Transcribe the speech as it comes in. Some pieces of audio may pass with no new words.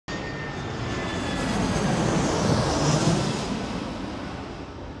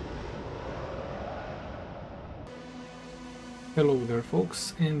Hello there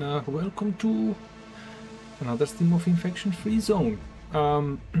folks, and welcome to another stream of Infection Free Zone.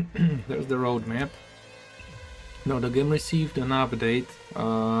 There's the roadmap. Now the game received an update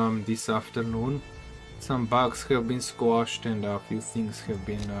this afternoon. Some bugs have been squashed and a few things have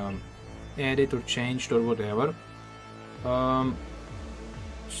been added or changed or whatever.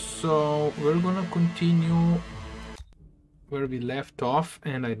 So we're gonna continue where we left off,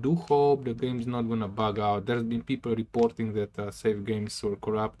 and I do hope the game's not gonna bug out. There's been people reporting that save games were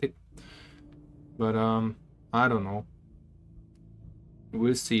corrupted, but I don't know.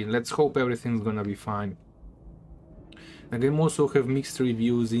 We'll see. Let's hope everything's gonna be fine. The game also have mixed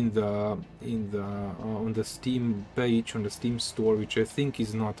reviews in the on the Steam page, on the Steam store, which I think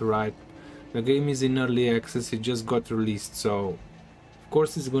is not right. The game is in early access, it just got released, so of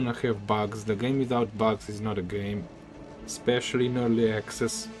course it's gonna have bugs. The game without bugs is not a game, especially in early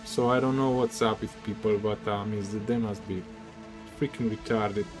access. So I don't know what's up with people, but they must be freaking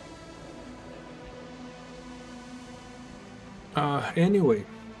retarded. Anyway,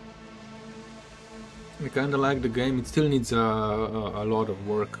 I kinda like the game. It still needs a lot of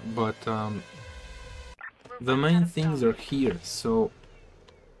work, but the main things are here, so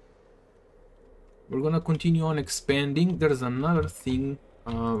we're gonna continue on expanding. There's another thing.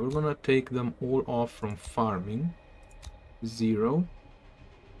 We're gonna take them all off from farming. 0.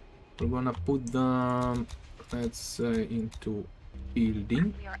 We're gonna put them, let's say, into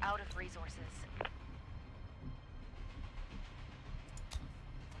building. We are out of resources.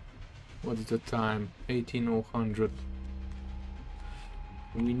 What's the time? 1800.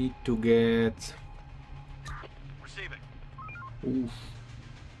 We need to get... Receiving. Oof.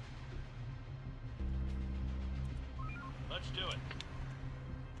 Let's do it.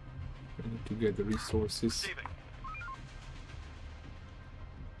 I need to get the resources. Receiving.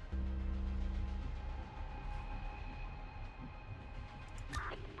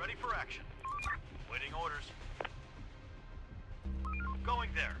 Ready for action. Waiting orders.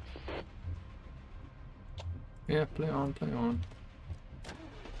 Going there. Yeah, play on, play on.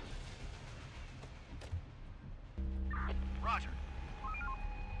 Roger.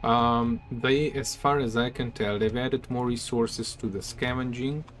 They, as far as I can tell, they've added more resources to the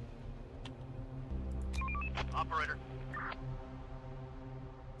scavenging. Operator.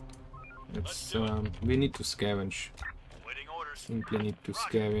 It's we need to scavenge. Waiting orders. Simply need to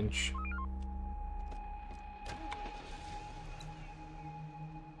scavenge.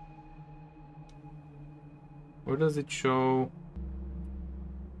 Where does it show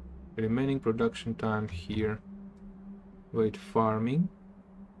remaining production time here? Wait, farming.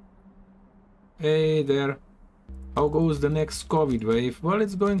 Hey there. How goes the next COVID wave? Well,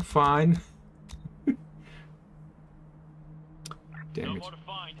 it's going fine. Damn it.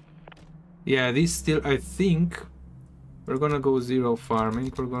 Yeah, this still, I think we're gonna go 0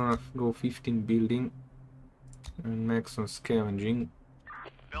 farming. We're gonna go 15 building and max on scavenging.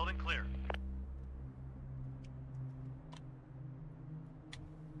 Building clear.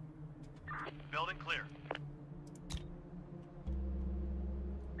 Building clear.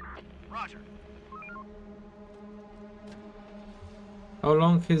 Roger. How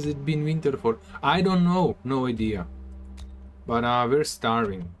long has it been winter for? I don't know, no idea. But we're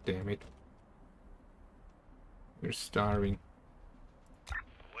starving, damn it. We're starving.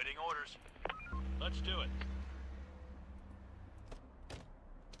 Waiting orders. Let's do it.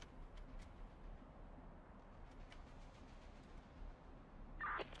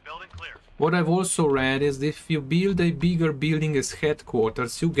 Building clear. What I've also read is if you build a bigger building as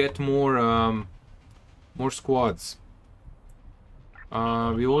headquarters, you get more squads.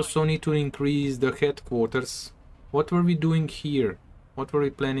 We also need to increase the headquarters. What were we doing here? What were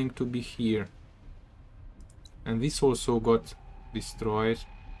we planning to be here? And this also got destroyed.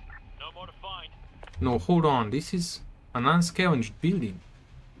 No more to find. No, hold on. This is an unscavenged building.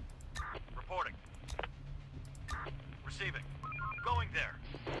 Reporting. Receiving. Going there.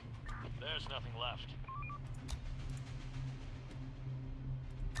 There's nothing left.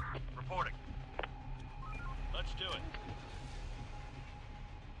 Reporting. Let's do it.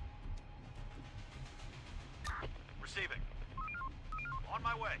 Receiving. On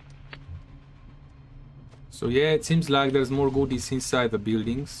my way. So yeah, it seems like there's more goodies inside the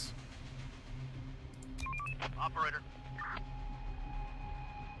buildings. Operator.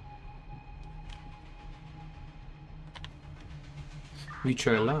 Which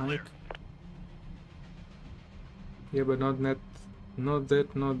I like. Yeah, but not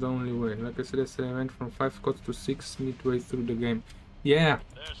the only way. Like I said, I went from 5 squads to 6 midway through the game. Yeah.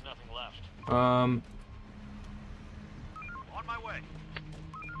 There's nothing left. Um, On my way.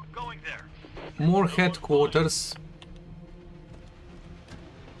 Going there. more headquarters.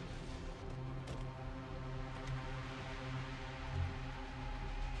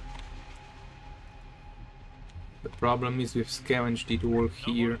 problem is we've scavenged it all No more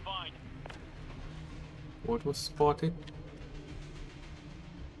here. to find. What was spotted?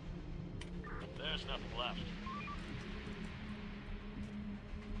 There's nothing left.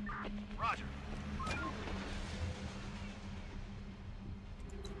 Roger.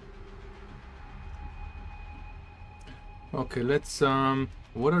 Okay, let's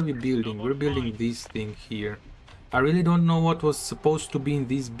what are we building? No We're more building flying. this thing here. I really don't know what was supposed to be in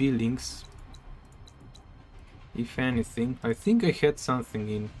these buildings. If anything. I think I had something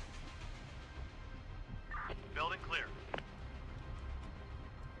in. Building clear.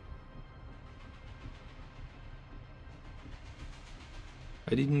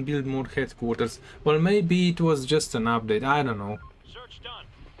 I didn't build more headquarters. Well, maybe it was just an update. I don't know. Search done.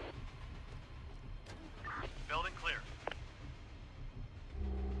 Building clear.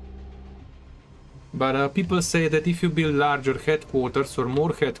 But people say that if you build larger headquarters or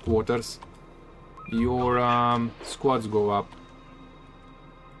more headquarters, your squads go up.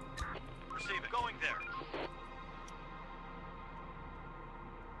 Receive it. Going there.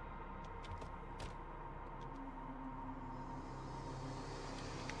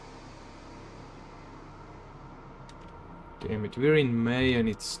 Damn it, we're in May and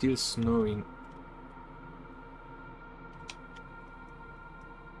it's still snowing.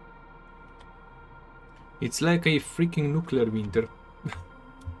 It's like a freaking nuclear winter. The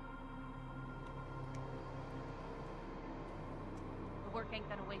work ain't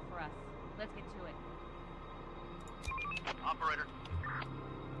gonna wait for us. Let's get to it. Operator.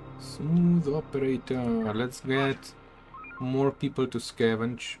 Smooth operator. Let's get more people to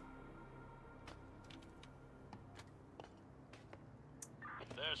scavenge.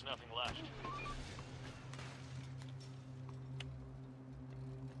 There's nothing left.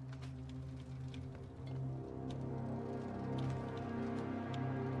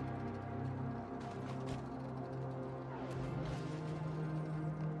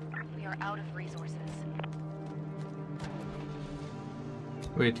 We are out of resources.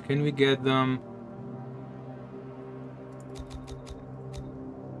 Wait, can we get them?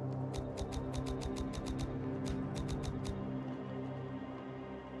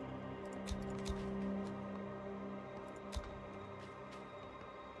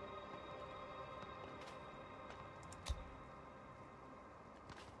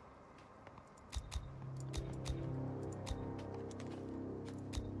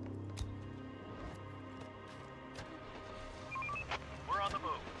 We're on the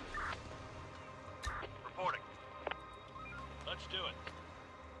move. Reporting. Let's do it.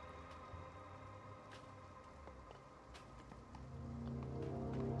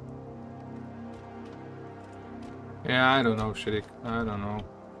 Yeah, I don't know, Shrik. I don't know.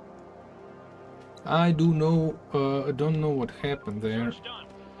 I do know. I don't know what happened there. Search done.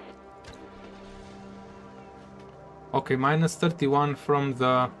 Okay, minus 31 from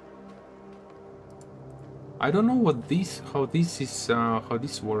the. I don't know what this, how this is, how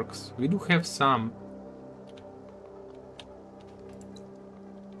this works. We do have some.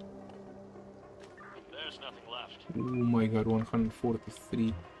 There's nothing left. Oh my god,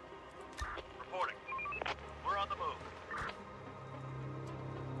 143. Reporting. We're on the move.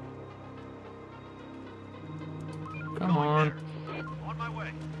 Come on. There. On my way.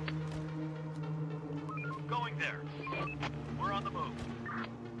 Going there. We're on the move.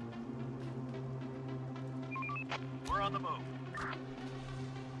 We're on the move.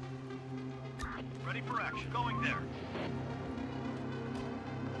 Ready for action. Going there.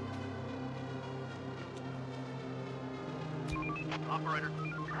 Operator,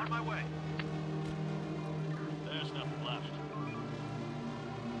 on my way. There's nothing left.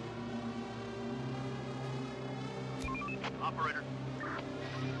 Operator,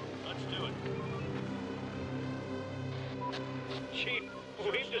 let's do it. Chief,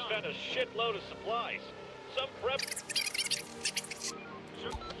 we've just got a shitload of supplies. Some prep... Sir,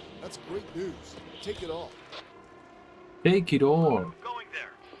 That's great news. Take it all. Take it all. going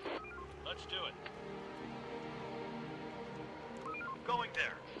there. Let's do it. Going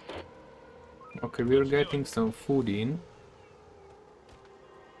there. Okay, we're getting some food in.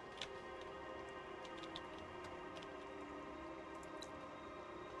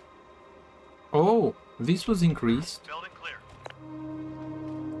 Oh, this was increased. Building clear.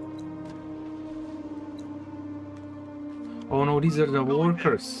 Oh no, these are the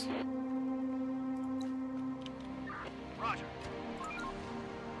workers. Roger.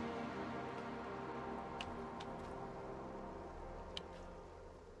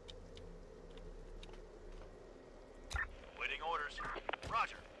 Waiting orders.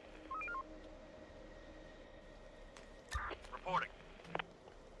 Roger. Reporting.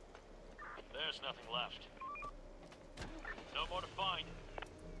 There's nothing left. No more to find.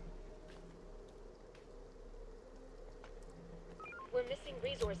 We're missing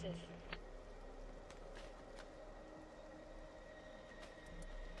resources.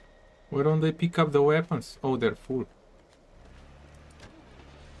 Why don't they pick up the weapons? Oh, they're full.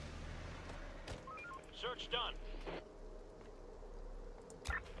 Search done.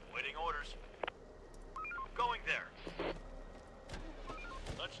 Waiting orders. Going there.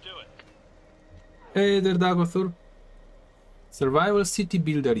 Let's do it. Hey there, Dagothur. Survival city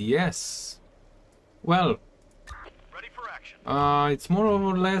builder, yes. Well, Ready for action. it's more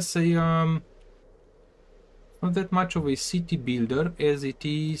or less a not that much of a city builder as it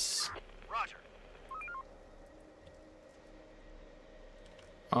is. Roger.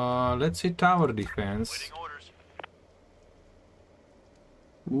 Let's say tower defense. Waiting orders.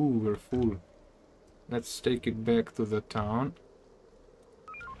 Ooh, we're full. Let's take it back to the town.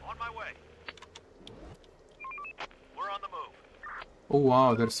 On my way. We're on the move. Oh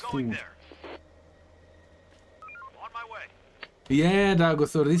wow, there's Going food. there. On my way. Yeah,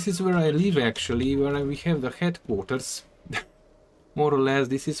 Dagothor, this is where I live actually, where we have the headquarters. More or less,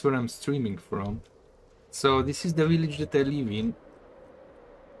 this is where I'm streaming from. So this is the village that I live in.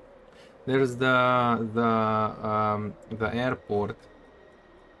 There's the airport,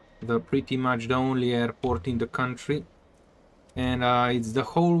 the pretty much the only airport in the country, and it's the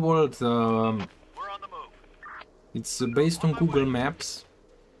whole world. We're on the move. It's based on Google Maps,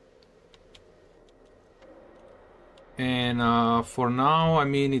 and for now, I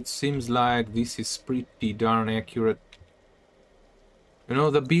mean, it seems like this is pretty darn accurate. You know,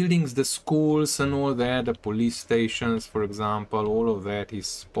 the buildings, the schools and all that, the police stations, for example, all of that is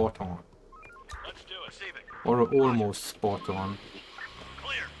spot on. Let's do it. Receiving. Or almost spot on.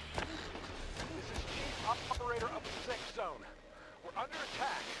 Clear. This is Chief Operator of the 6th Zone. We're under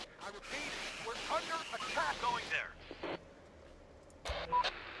attack. I repeat, we're under attack. Going there.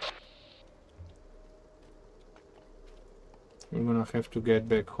 We're gonna have to get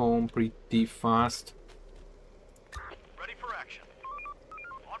back home pretty fast. Ready for action.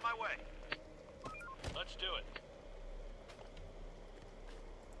 On my way. Let's do it.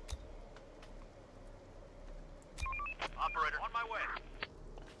 Operator, on my way.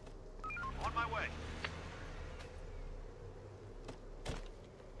 On my way.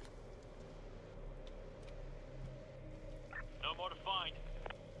 No more to find.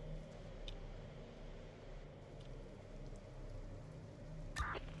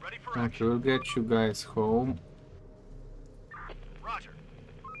 Ready for Okay, action. we'll get you guys home. Roger.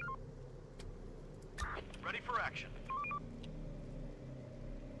 Ready for action.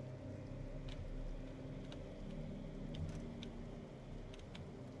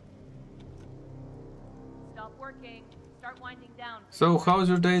 Stop working. Start winding down. So, how's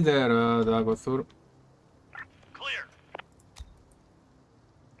your day there, Dagothur? Clear.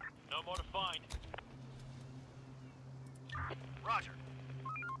 No more to find. Roger.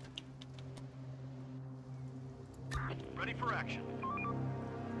 Ready for action.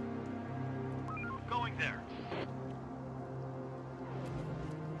 Going there.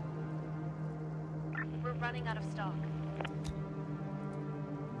 We're running out of stock.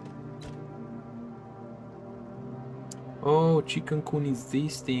 Oh, Chicken Kun is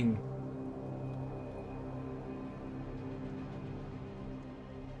this thing.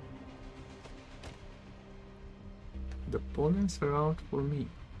 The pollens are out for me.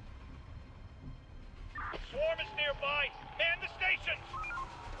 Swarm is nearby. Man the stations.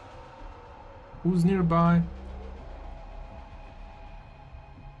 Who's nearby?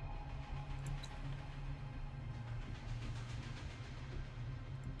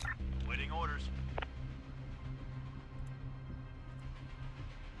 Waiting orders.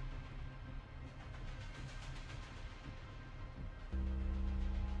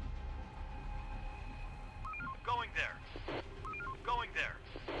 Going there. Going there.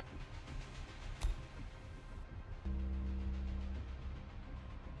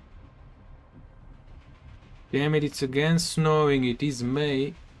 Damn it, it's again snowing. It is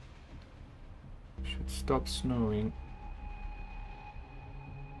May. Should stop snowing.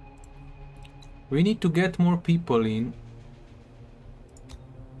 We need to get more people in.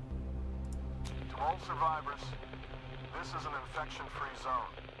 To all survivors, this is an infection-free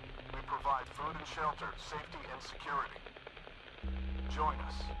zone. We provide food and shelter, safety and security. Join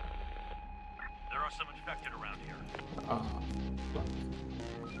us. There are some infected around here. Ah, fuck.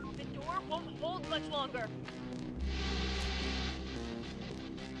 The door won't hold much longer.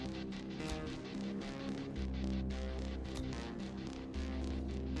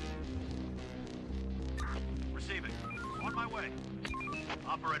 Receiving. On my way.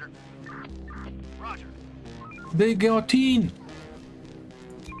 Operator. Roger. They got in!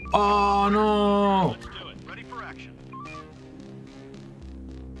 Oh no! Let's do it. Ready for action.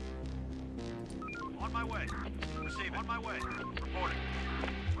 On my way. Receive. On my way. Reporting.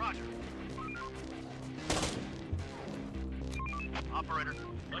 Roger. Operator.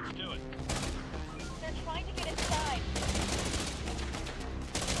 Let's do it. They're trying to get inside.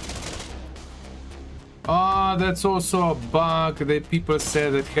 Ah, that's also a bug. The people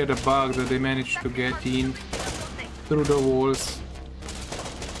said it had a bug that they managed to get in through the walls.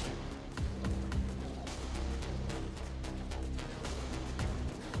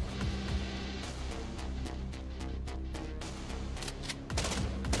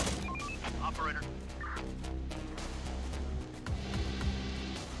 Operator.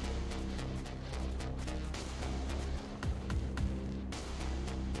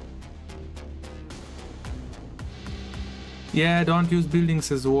 Yeah, don't use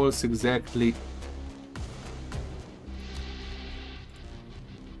buildings as walls exactly.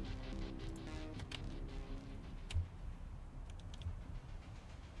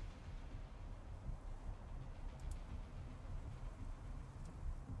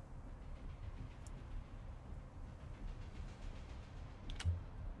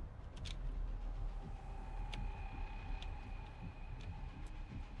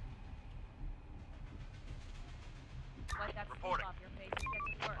 Wipe that sleep Reporting. off your face and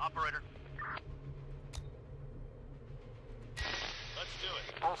get to work. Operator. Let's do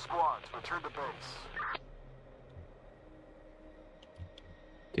it. All squads, return to base.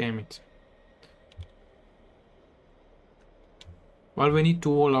 Damn it. Well, we need to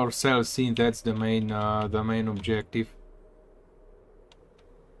wall ourselves in. That's the main objective.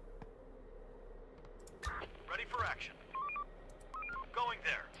 Ready for action. Going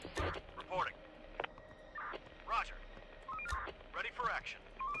there. Reporting. Roger. Ready for action.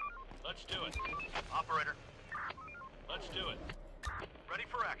 Let's do it. Operator. Let's do it. Ready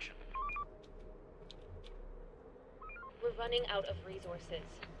for action. We're running out of resources.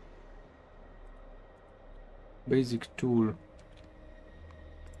 Basic tool.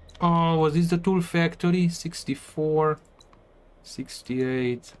 Oh, was this the tool factory? 64,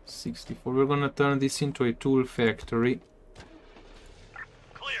 68, 64. We're gonna turn this into a tool factory.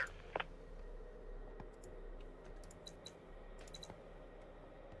 Clear.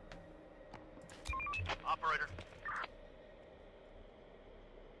 Operator.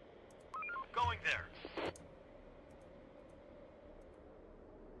 Going there.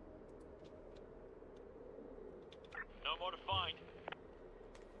 No more to find.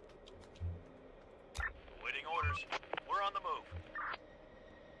 Waiting orders. We're on the move.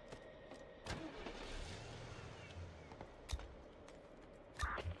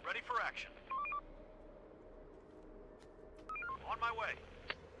 Ready for action. On my way.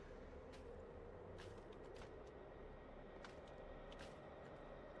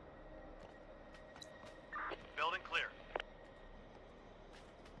 Building clear.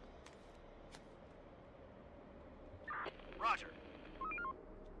 Roger.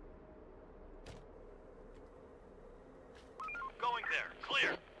 Going there.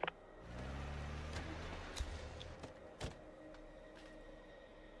 Clear.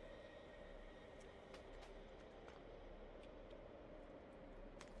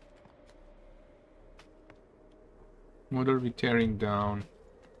 What are we tearing down?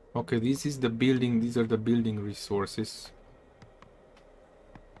 Okay, this is the building. These are the building resources.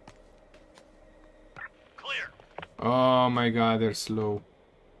 Clear. Oh my god, they're slow.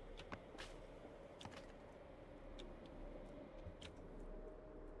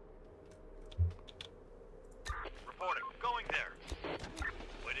 Reporting. Going there.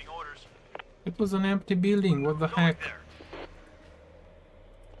 Waiting orders. It was an empty building. What the Going heck? there.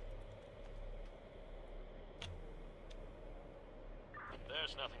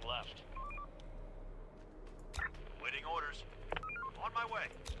 There's nothing left. Waiting orders. On my way.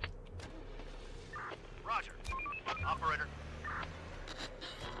 Roger. Operator.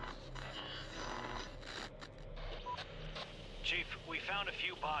 Chief, we found a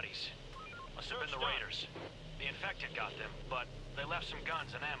few bodies. Must have been the Search done. raiders. The infected got them, but they left some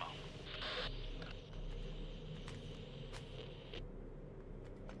guns and ammo.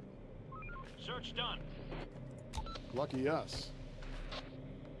 Search done. Lucky us.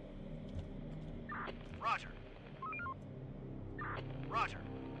 Roger. Roger.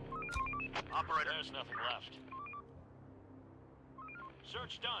 Operator. There's nothing left.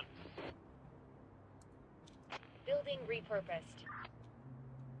 Search done. Building repurposed.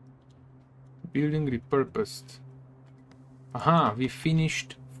 Building repurposed. Aha, we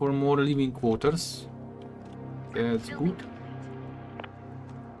finished for more living quarters. That's good.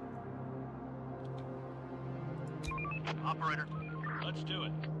 Operator, Let's do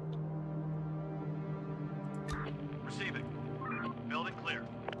it. receiving. Building clear.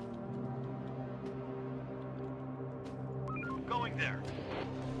 Going there.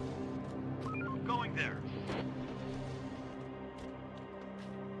 Going there.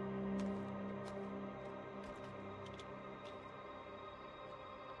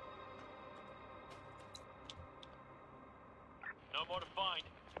 No more to find.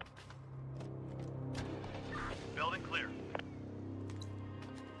 Building clear.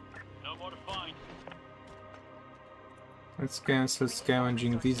 No more to find. Let's cancel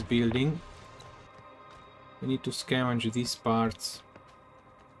scavenging this building. We need to scavenge these parts.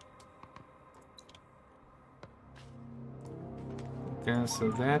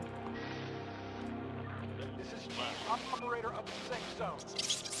 Cancel that. This is Chief, operator of the safe zone.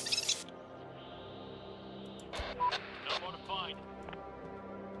 No more to find.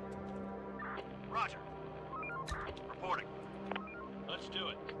 Roger. Reporting. Let's do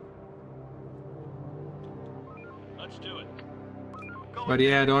it. Let's do it. Going But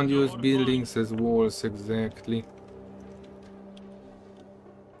yeah, don't No use more to buildings as walls exactly.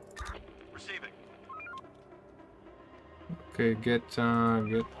 Receiving. Okay, get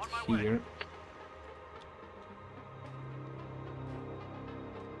here.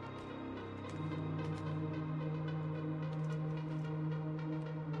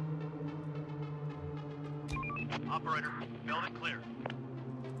 Operator, building clear.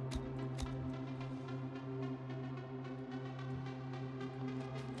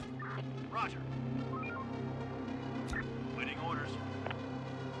 Roger. Waiting orders.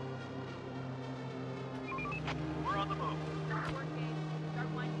 We're on the move. Work, Gabe. Start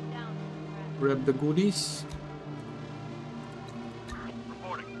winding down. Grab the goodies.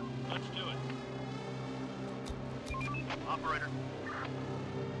 Reporting. Let's do it. Operator,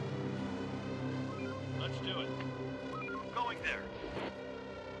 Let's do it. going there.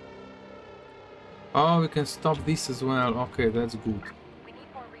 Oh, we can stop this as well. Okay, that's good. We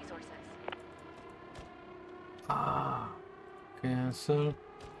need more resources. Ah, cancel,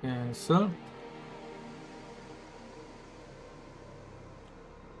 cancel.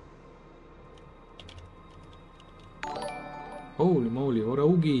 Holy moly,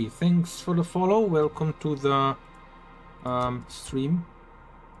 Oraugi, thanks for the follow. Welcome to the stream.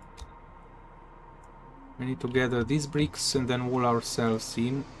 We need to gather these bricks and then wall ourselves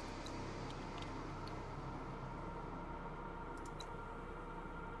in.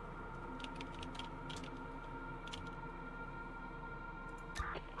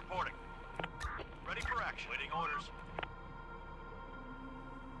 Reporting. Ready for action. Waiting orders.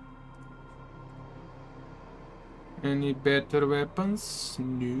 Any better weapons?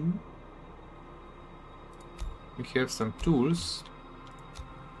 No. We have some tools.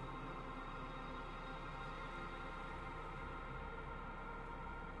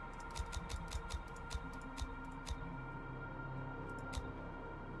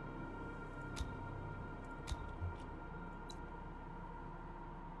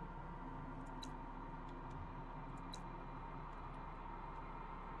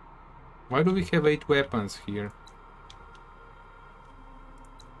 Why do we have 8 weapons here?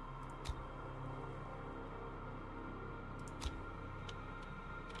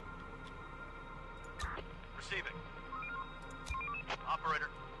 Receiving. Operator.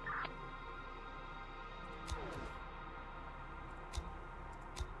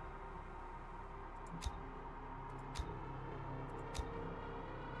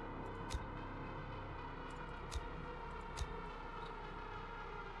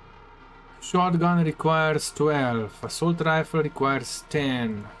 Shotgun requires 12, assault rifle requires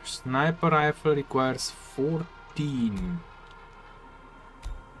 10, sniper rifle requires 14.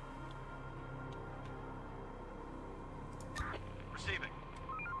 Receiving.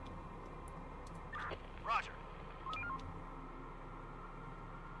 Roger.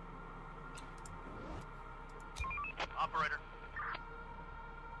 Operator.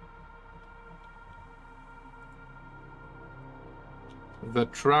 The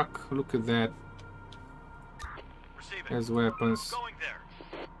truck, look at that, Receiving. has weapons. Going there.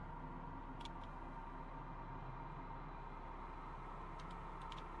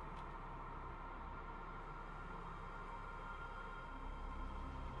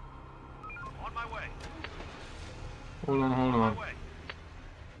 On my way. Hold on, hold On on. my way.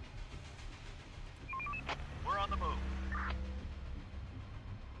 We're on the move.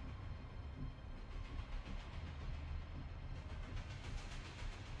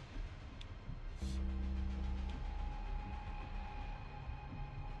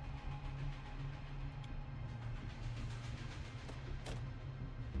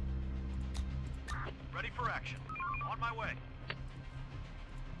 Ready for action. On my way.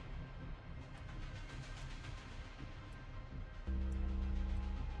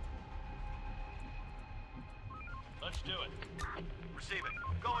 Let's do it. Receiving.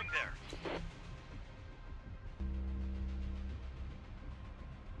 Going there.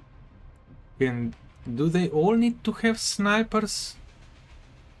 And do they all need to have snipers?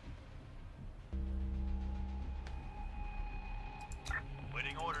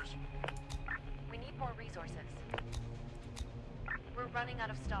 Waiting orders. We need more resources. We're running out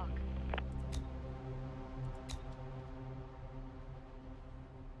of stock.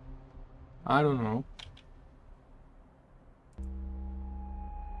 I don't know.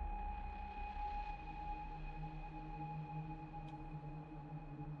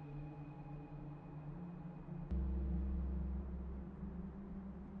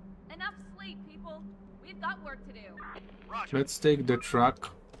 Enough sleep, people. We've got work to do. Roger. Let's take the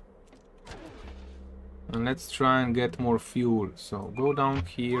truck. And let's try and get more fuel. So go down We're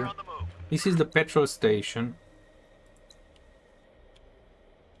here. on the move. This is the petrol station.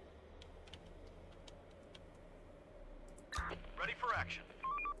 Ready for action.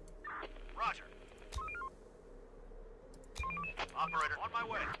 Roger. Operator, on my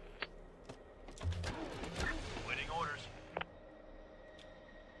way. Waiting orders.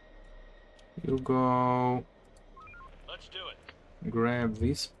 You go Let's do it. grab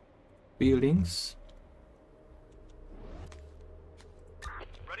these buildings.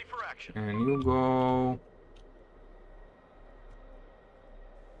 Ready for action. And you go On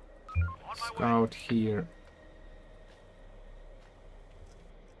my way. scout here.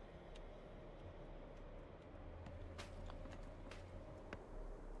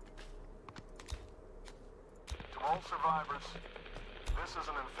 To all survivors, this is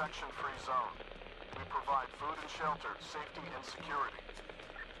an infection-free zone. We provide food and shelter, safety and security.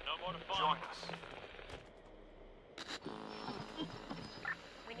 No more to Join find. us.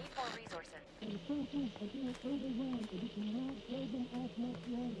 We need more resources.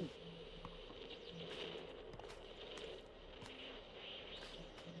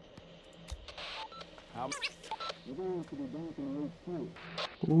 How?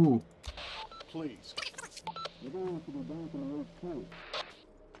 Ooh, Please.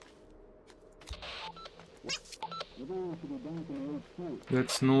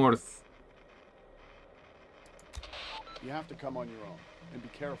 that's north. You have to come on your own. And be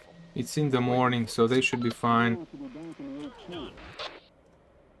careful. It's in the morning, so they should be fine.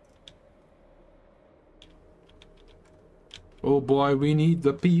 Oh boy, we need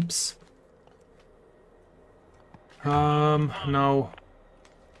the peeps. Now No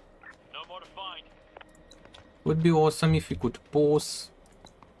more to find. would be awesome if we could pause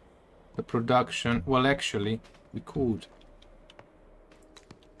the production. Well, actually, we could.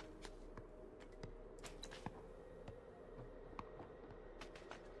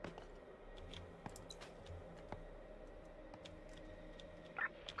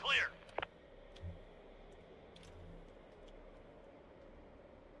 Clear.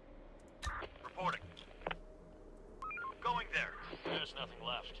 Reporting. Going there. There's nothing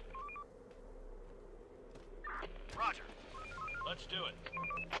left. Roger. Let's do it.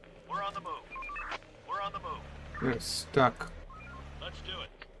 We're on the move. We're on the move. We're stuck. Let's do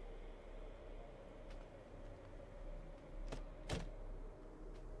it.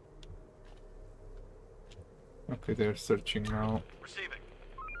 Okay, they're searching now. Receiving.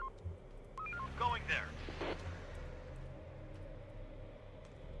 Going there.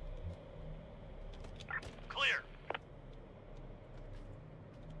 Clear.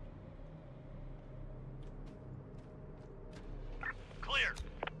 Clear.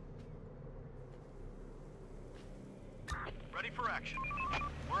 Ready for action.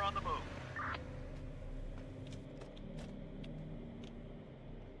 We're on the move.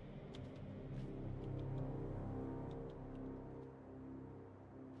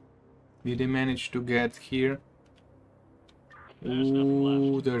 Did they manage to get here? There's nothing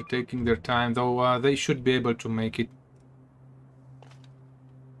Ooh, left. they're taking their time, though they should be able to make it.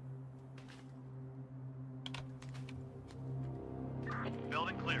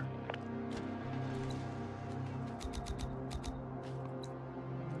 Building clear.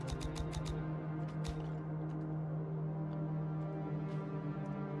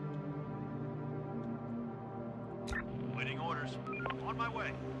 Waiting orders. On my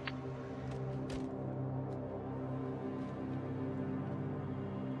way.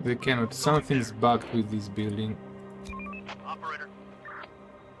 They cannot. Something's bugged with this building. Operator,